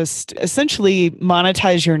can just essentially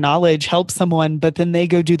monetize your knowledge, help someone, but then they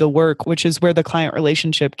go do the work, which is where the client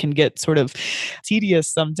relationship can get sort of tedious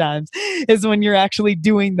sometimes, is when you're actually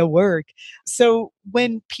doing the work. So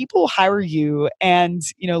when people hire you and,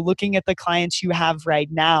 looking at the clients you have right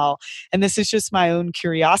now, and this is just my own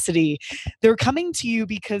curiosity, they're coming to you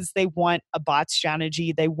because they want a bot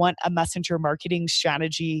strategy. They want a messenger marketing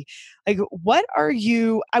strategy. Like, what are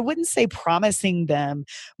you, I wouldn't say promising them,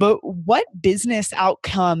 but what business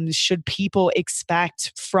outcomes should people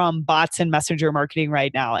expect from bots and messenger marketing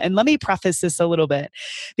right now? And let me preface this a little bit,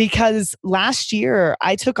 because last year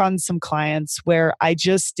I took on some clients where I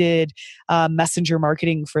just did messenger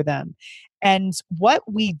marketing for them. And what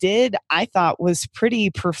we did, I thought, was pretty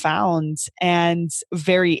profound and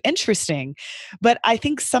very interesting. But I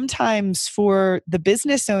think sometimes for the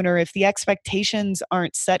business owner, if the expectations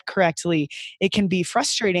aren't set correctly, it can be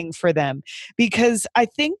frustrating for them, because I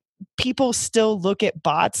think people still look at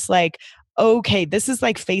bots like, okay, this is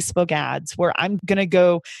like Facebook ads where I'm going to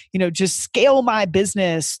go, just scale my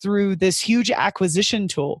business through this huge acquisition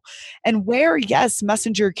tool. And where, yes,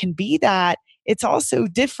 Messenger can be that, it's also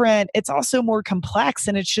different. It's also more complex,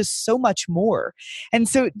 and it's just so much more. And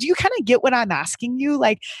so do you kind of get what I'm asking you?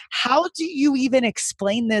 Like, how do you even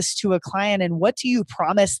explain this to a client, and what do you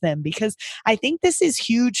promise them? Because I think this is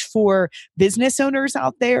huge for business owners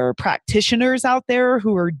out there, practitioners out there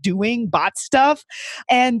who are doing bot stuff,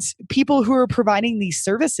 and people who are providing these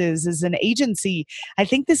services as an agency. I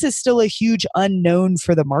think this is still a huge unknown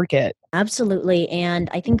for the market. Absolutely. And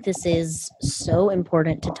I think this is so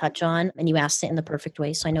important to touch on. And you asked it in the perfect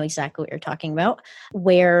way. So I know exactly what you're talking about.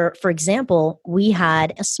 Where, for example, we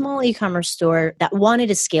had a small e-commerce store that wanted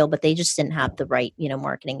to scale, but they just didn't have the right,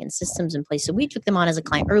 marketing and systems in place. So we took them on as a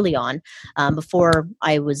client early on, before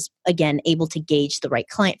I was, again, able to gauge the right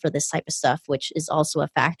client for this type of stuff, which is also a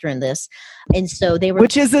factor in this. And so they were...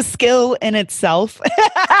 Which is a skill in itself.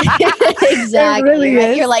 Exactly. It really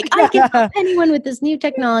is. You're like, I can help anyone with this new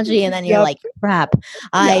technology. And then you're like, crap,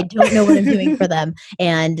 I don't know what I'm doing for them.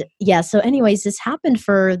 And so anyways, this happened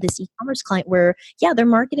for this e-commerce client where, their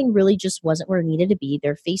marketing really just wasn't where it needed to be.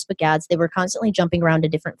 Their Facebook ads, they were constantly jumping around to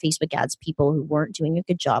different Facebook ads, people who weren't doing a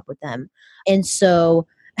good job with them. And so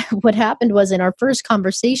what happened was, in our first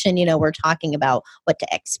conversation, we're talking about what to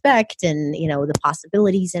expect and, the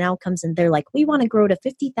possibilities and outcomes. And they're like, we want to grow to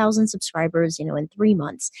 50,000 subscribers, in 3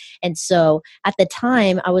 months. And so at the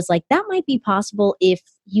time I was like, that might be possible if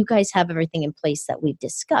you guys have everything in place that we've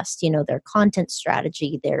discussed, their content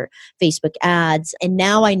strategy, their Facebook ads. And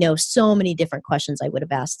now I know so many different questions I would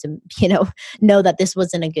have asked to, know that this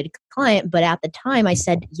wasn't a good client. But at the time I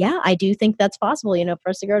said, I do think that's possible, for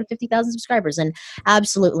us to grow to 50,000 subscribers. And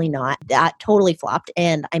absolutely not. That totally flopped.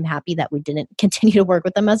 And I'm happy that we didn't continue to work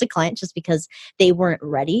with them as a client just because they weren't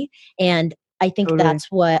ready. And I think Totally. that's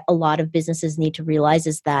what a lot of businesses need to realize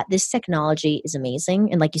is that this technology is amazing.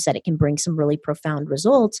 And like you said, it can bring some really profound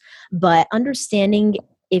results, but understanding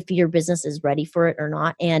if your business is ready for it or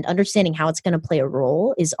not and understanding how it's going to play a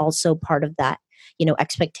role is also part of that,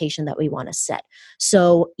 expectation that we want to set.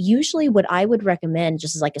 So usually what I would recommend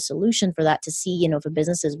just as like a solution for that to see, if a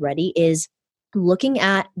business is ready is looking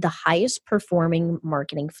at the highest performing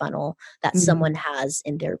marketing funnel that someone has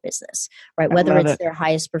in their business, right? I Whether love it's it. their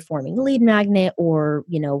highest performing lead magnet or,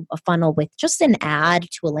 a funnel with just an ad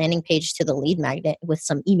to a landing page to the lead magnet with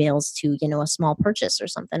some emails to, a small purchase or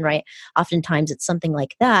something, right? Oftentimes it's something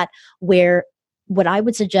like that where what I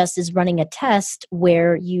would suggest is running a test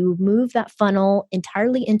where you move that funnel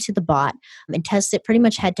entirely into the bot and test it pretty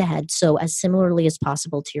much head to head. So as similarly as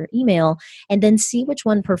possible to your email, and then see which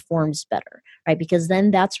one performs better, right? Because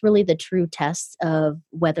then that's really the true test of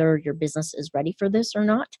whether your business is ready for this or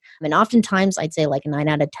not. I mean, oftentimes I'd say like 9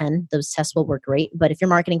 out of 10, those tests will work great. But if your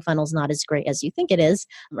marketing funnel is not as great as you think it is,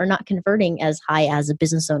 or not converting as high as a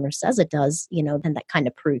business owner says it does, then that kind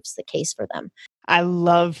of proves the case for them. I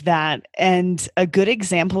love that. And a good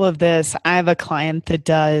example of this, I have a client that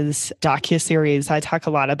does docuseries. I talk a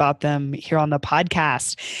lot about them here on the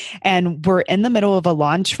podcast. And we're in the middle of a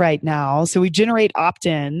launch right now. So we generate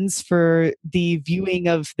opt-ins for the viewing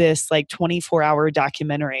of this like 24-hour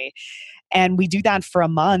documentary. And we do that for a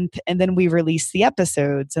month, and then we release the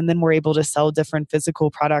episodes, and then we're able to sell different physical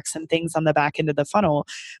products and things on the back end of the funnel.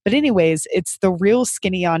 But anyways, it's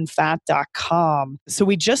therealskinnyonfat.com. So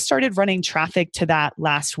we just started running traffic to that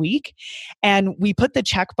last week, and we put the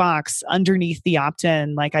checkbox underneath the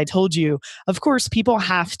opt-in. Like I told you, of course, people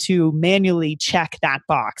have to manually check that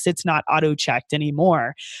box. It's not auto-checked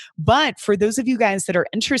anymore. But for those of you guys that are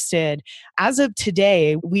interested, as of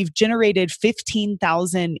today, we've generated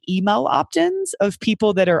 15,000 email opt-ins of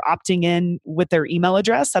people that are opting in with their email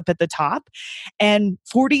address up at the top. And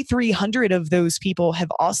 4,300 of those people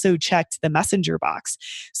have also checked the messenger box.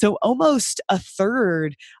 So almost a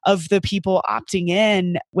third of the people opting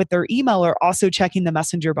in with their email are also checking the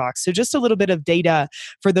messenger box. So just a little bit of data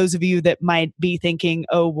for those of you that might be thinking,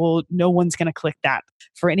 oh, well, no one's going to click that.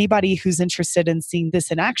 For anybody who's interested in seeing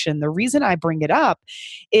this in action, the reason I bring it up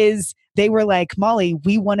is they were like, Molly,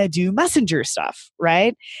 we want to do messenger stuff,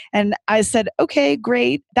 right? And I said, okay,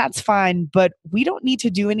 great, that's fine, but we don't need to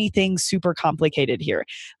do anything super complicated here.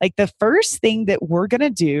 Like the first thing that we're going to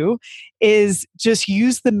do is just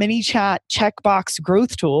use the mini chat checkbox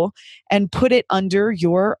growth tool and put it under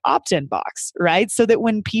your opt-in box, right? So that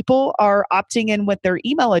when people are opting in with their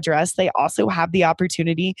email address, they also have the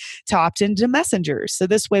opportunity to opt into Messenger. So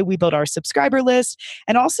this way we build our subscriber list.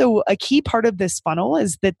 And also a key part of this funnel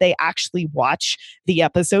is that they actually watch the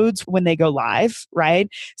episodes when they go live, right?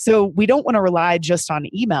 So we don't want to rely just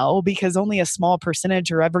on email because only a small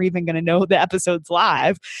percentage are ever even going to know the episode's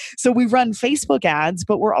live. So we run Facebook ads,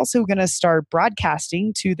 but we're also going to start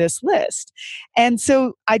broadcasting to this list. And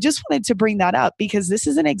so I just wanted to bring that up because this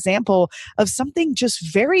is an example of something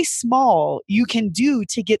just very small you can do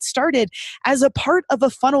to get started as a part of a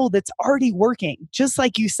funnel that's already working, just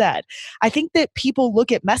like you said. I think that people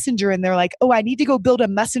look at Messenger and they're like, oh, I need to go build a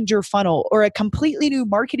Messenger funnel or a completely new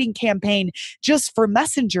marketing campaign just for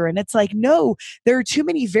Messenger. And it's like, no, there are too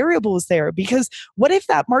many variables there because what if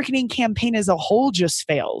that marketing campaign as a whole just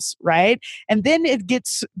fails, right? And then it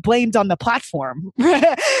gets blamed on the platform.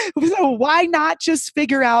 So why not just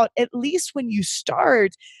figure out, at least when you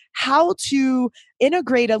start, how to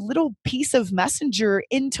integrate a little piece of Messenger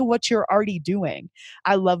into what you're already doing?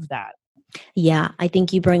 I love that. Yeah, I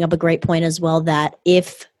think you bring up a great point as well that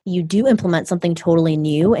if you do implement something totally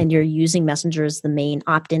new and you're using Messenger as the main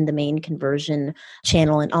opt-in, the main conversion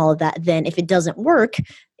channel and all of that, then if it doesn't work,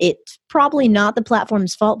 it's probably not the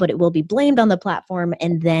platform's fault, but it will be blamed on the platform.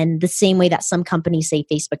 And then the same way that some companies say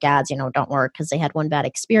Facebook ads, don't work because they had one bad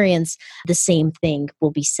experience, the same thing will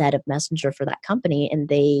be said of Messenger for that company and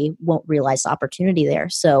they won't realize the opportunity there.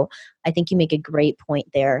 So I think you make a great point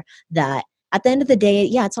there that at the end of the day,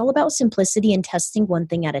 yeah, it's all about simplicity and testing one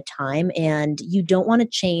thing at a time. And you don't want to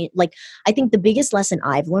change. Like, I think the biggest lesson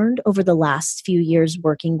I've learned over the last few years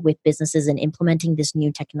working with businesses and implementing this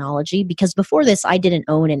new technology, because before this, I didn't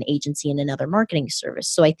own an agency and another marketing service.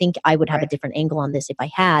 So I think I would have a different angle on this if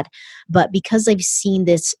I had. But because I've seen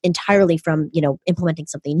this entirely from, implementing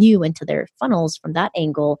something new into their funnels from that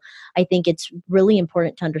angle, I think it's really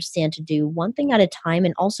important to understand to do one thing at a time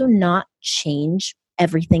and also not change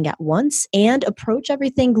everything at once and approach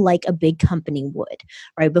everything like a big company would,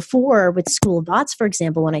 right? Before with School of Bots, for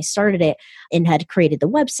example, when I started it and had created the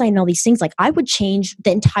website and all these things, like I would change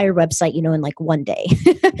the entire website, in like one day,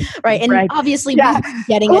 right? And obviously we were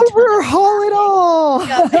getting overhaul it all.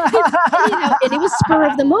 And it was spur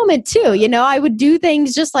of the moment too. I would do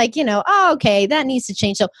things just like, oh, okay, that needs to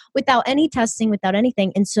change. So without any testing, without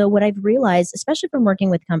anything. And so what I've realized, especially from working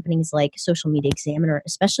with companies like Social Media Examiner,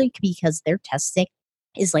 especially because their testing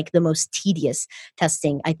is like the most tedious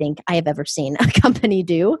testing I think I have ever seen a company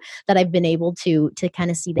do, that I've been able to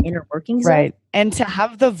kind of see the inner workings right. of. And to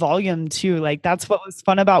have the volume too, like that's what was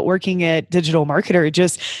fun about working at Digital Marketer.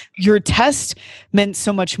 Just your test meant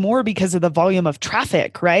so much more because of the volume of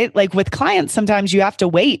traffic, right? Like with clients, sometimes you have to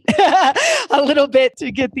wait a little bit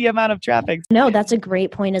to get the amount of traffic. No, that's a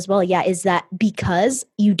great point as well. Yeah, is that because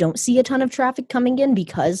you don't see a ton of traffic coming in,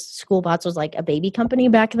 because Schoolbots was like a baby company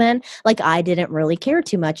back then, like I didn't really care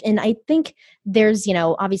too much. And I think there's,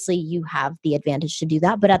 obviously you have the advantage to do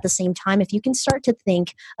that. But at the same time, if you can start to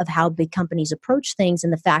think of how big companies approach things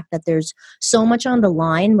and the fact that there's so much on the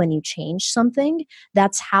line when you change something,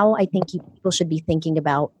 that's how I think people should be thinking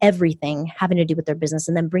about everything having to do with their business,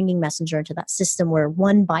 and then bringing Messenger into that system where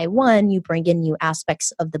one by one you bring in new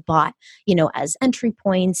aspects of the bot, as entry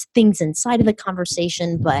points, things inside of the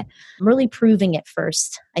conversation. But really proving it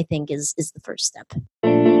first, I think is the first step.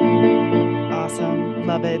 Awesome.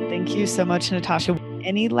 Love it. Thank you so much, Natasha.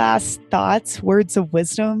 Any last thoughts, words of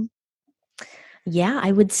wisdom? Yeah,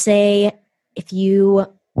 I would say if you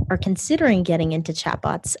are considering getting into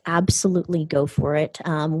chatbots, absolutely go for it.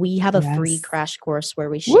 We have a free crash course where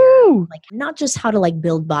we share like not just how to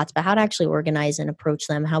build bots, but how to actually organize and approach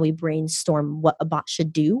them, how we brainstorm what a bot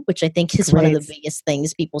should do, which I think is one of the biggest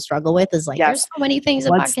things people struggle with is there's so many things a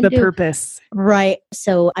bot can do. What's the purpose? Right.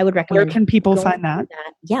 So I would recommend. Where can people find that?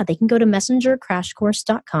 Yeah, they can go to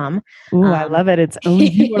messengercrashcourse.com. Ooh, I love it. It's own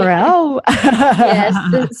URL.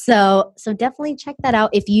 Yes. So definitely check that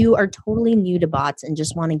out if you are totally new to bots and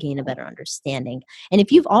just want to gain a better understanding. And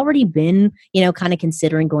if you've already been, kind of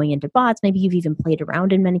considering going into bots, maybe you've even played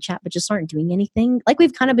around in ManyChat, but just aren't doing anything. Like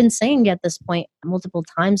we've kind of been saying at this point multiple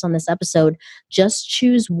times on this episode, just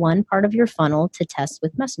choose one part of your funnel to test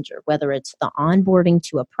with Messenger, whether it's the onboarding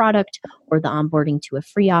to a product or the onboarding to a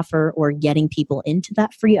free offer or getting people into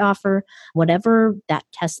that free offer. Whatever that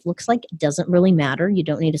test looks like, it doesn't really matter. You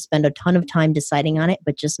don't need to spend a ton of time deciding on it,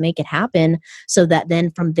 but just make it happen so that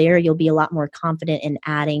then from there, you'll be a lot more confident in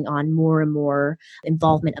adding on more and more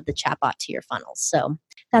involvement of the chatbot to your funnels. So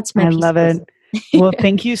that's my piece. I love it. Well,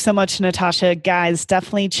 thank you so much, Natasha. Guys,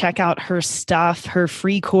 definitely check out her stuff, her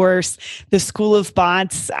free course, the School of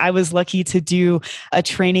Bots. I was lucky to do a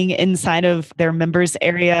training inside of their members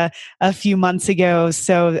area a few months ago.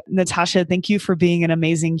 So Natasha, thank you for being an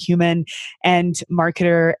amazing human and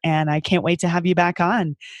marketer. And I can't wait to have you back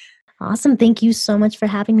on. Awesome. Thank you so much for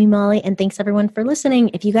having me, Molly. And thanks everyone for listening.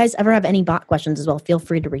 If you guys ever have any bot questions as well, feel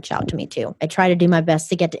free to reach out to me too. I try to do my best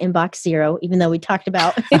to get to inbox 0, even though we talked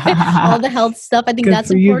about all the health stuff. I think that's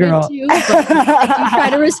important too. But I do try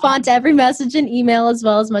to respond to every message and email as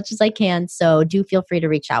well as much as I can. So do feel free to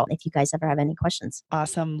reach out if you guys ever have any questions.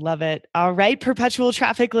 Awesome. Love it. All right, Perpetual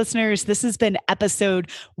Traffic listeners, this has been episode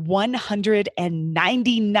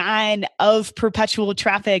 199 of Perpetual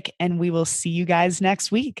Traffic, and we will see you guys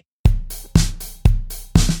next week.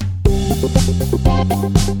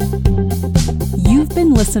 You've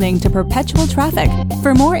been listening to Perpetual Traffic.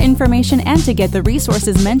 For more information and to get the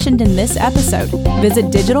resources mentioned in this episode, visit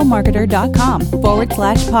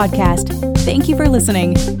digitalmarketer.com/podcast. Thank you for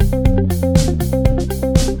listening.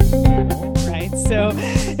 Right. So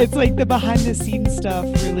it's like the behind the scenes stuff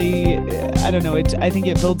really, I don't know. I think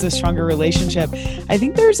it builds a stronger relationship. I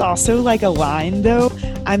think there's also a line though.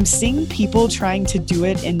 I'm seeing people trying to do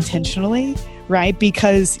it intentionally. Right?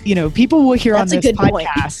 Because, people will hear on this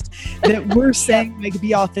podcast that we're saying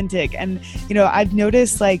be authentic. And, I've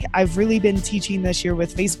noticed I've really been teaching this year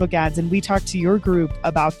with Facebook ads, and we talked to your group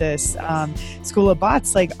about this, School of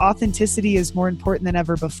Bots, authenticity is more important than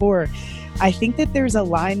ever before. I think that there's a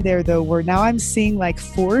line there though, where now I'm seeing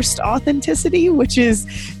forced authenticity, which is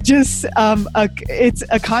just, it's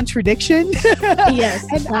a contradiction. Yes.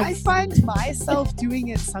 And I find myself doing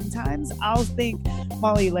it sometimes. I'll think,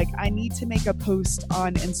 Molly, I need to make a post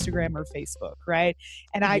on Instagram or Facebook, right?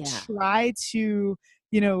 And I try to,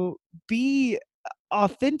 be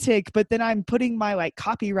authentic, but then I'm putting my like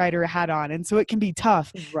copywriter hat on. And so it can be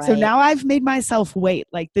tough. Right. So now I've made myself wait,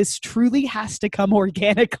 like this truly has to come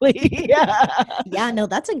organically. Yeah, no,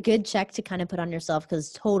 that's a good check to kind of put on yourself,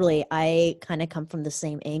 because totally I kind of come from the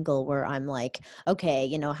same angle where I'm like, okay,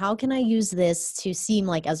 how can I use this to seem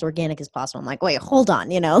like as organic as possible? I'm like, wait, hold on,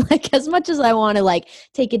 like as much as I want to like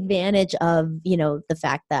take advantage of, the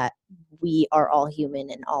fact that we are all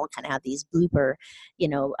human and all kind of have these blooper,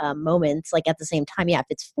 moments. Like at the same time, if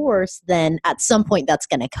it's forced, then at some point that's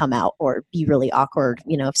going to come out or be really awkward,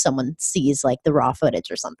 if someone sees like the raw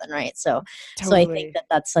footage or something, right? So I think that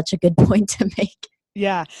that's such a good point to make.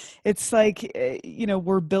 Yeah, it's like,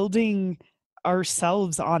 we're building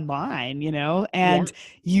ourselves online, and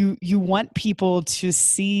you want people to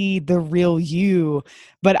see the real you.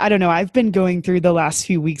 But I don't know, I've been going through the last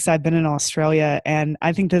few weeks, I've been in Australia, and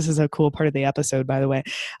I think this is a cool part of the episode, by the way.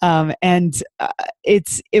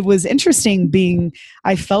 It was interesting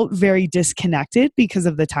I felt very disconnected because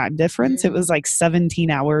of the time difference. It was like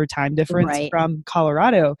 17-hour time difference from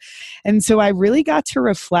Colorado. And so I really got to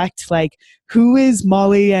reflect like, who is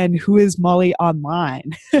Molly and who is Molly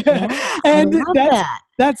online? Yeah, and I love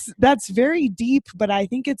that's very deep, but I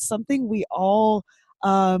think it's something we all,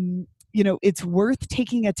 it's worth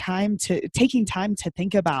taking time to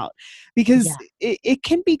think about, because it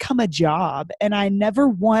can become a job. And I never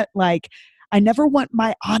want my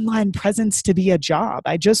online presence to be a job.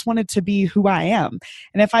 I just want it to be who I am.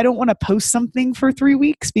 And if I don't want to post something for 3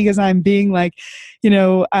 weeks because I'm being like,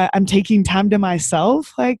 I'm taking time to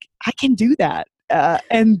myself, like I can do that.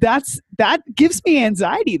 And that gives me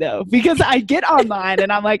anxiety though, because I get online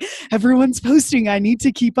and I'm like, everyone's posting, I need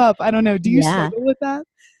to keep up. I don't know. Do you struggle with that?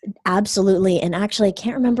 Absolutely. And actually, I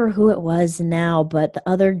can't remember who it was now, but the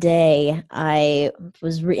other day I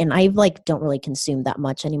was, and I like don't really consume that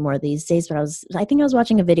much anymore these days, but I think I was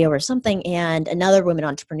watching a video or something, and another women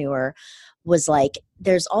entrepreneur was like,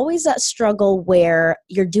 there's always that struggle where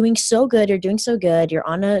you're doing so good, you're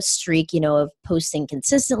on a streak, of posting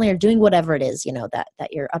consistently or doing whatever it is, that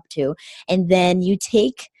you're up to. And then you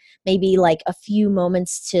take maybe like a few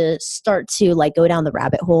moments to start to like go down the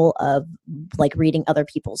rabbit hole of like reading other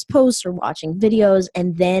people's posts or watching videos.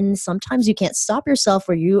 And then sometimes you can't stop yourself,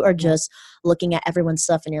 where you are just looking at everyone's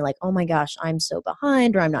stuff and you're like, oh my gosh, I'm so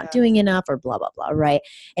behind, or I'm not doing enough, or blah, blah, blah. Right.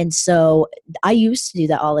 And so I used to do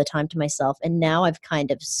that all the time to myself. And now I've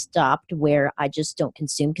kind of stopped, where I just don't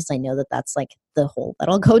consume, because I know that that's like the hole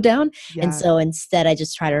that'll go down. Yeah. And so instead I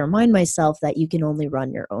just try to remind myself that you can only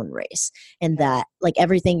run your own race, and that like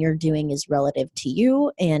everything you're doing is relative to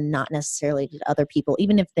you and not necessarily to other people,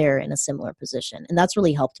 even if they're in a similar position. And that's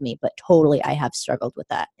really helped me, but totally I have struggled with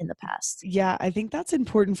that in the past. Yeah, I think that's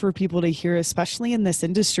important for people to hear, especially in this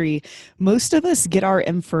industry. Most of us get our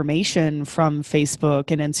information from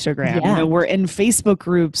Facebook and Instagram. Yeah. We're in Facebook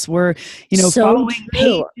groups, we're, So following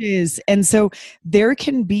true. pages. And so there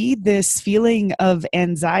can be this feeling of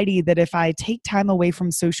anxiety that if I take time away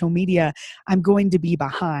from social media, I'm going to be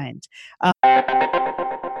behind.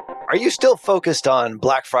 Are you still focused on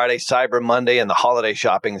Black Friday, Cyber Monday, and the holiday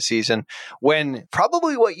shopping season, when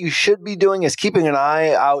probably what you should be doing is keeping an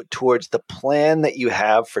eye out towards the plan that you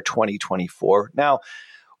have for 2024? Now,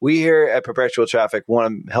 we here at Perpetual Traffic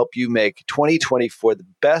want to help you make 2024 the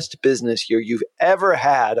best business year you've ever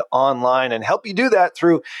had online, and help you do that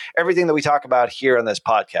through everything that we talk about here on this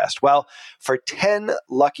podcast. Well, for 10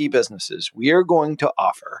 lucky businesses, we are going to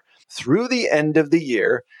offer through the end of the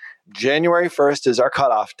year, January 1st is our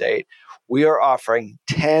cutoff date. We are offering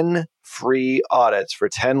 10 free audits for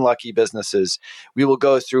 10 lucky businesses. We will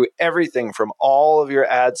go through everything from all of your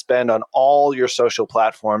ad spend on all your social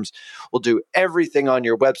platforms. We'll do everything on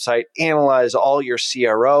your website, analyze all your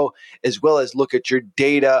CRO, as well as look at your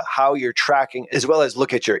data, how you're tracking, as well as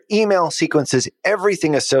look at your email sequences,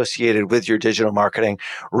 everything associated with your digital marketing,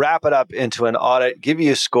 wrap it up into an audit, give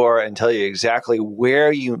you a score, and tell you exactly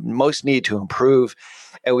where you most need to improve.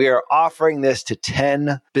 And we are offering this to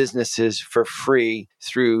 10 businesses for free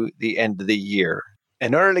through the end of the year.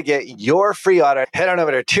 In order to get your free audit, head on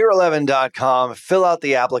over to tier11.com, fill out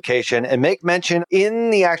the application, and make mention in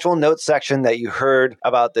the actual notes section that you heard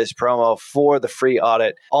about this promo for the free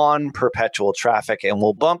audit on Perpetual Traffic, and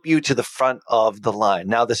we'll bump you to the front of the line.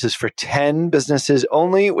 Now, this is for 10 businesses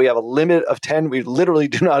only. We have a limit of 10. We literally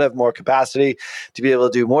do not have more capacity to be able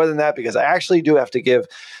to do more than that, because I actually do have to give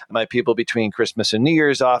my people between Christmas and New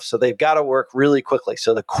Year's off, so they've got to work really quickly.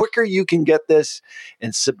 So the quicker you can get this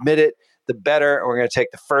and submit it, the better. And we're going to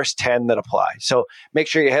take the first 10 that apply. So make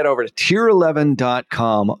sure you head over to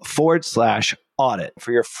tier11.com/audit audit.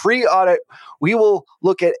 For your free audit, we will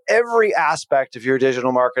look at every aspect of your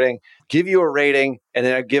digital marketing, give you a rating, and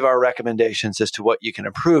then give our recommendations as to what you can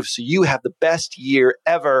improve so you have the best year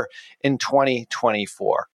ever in 2024.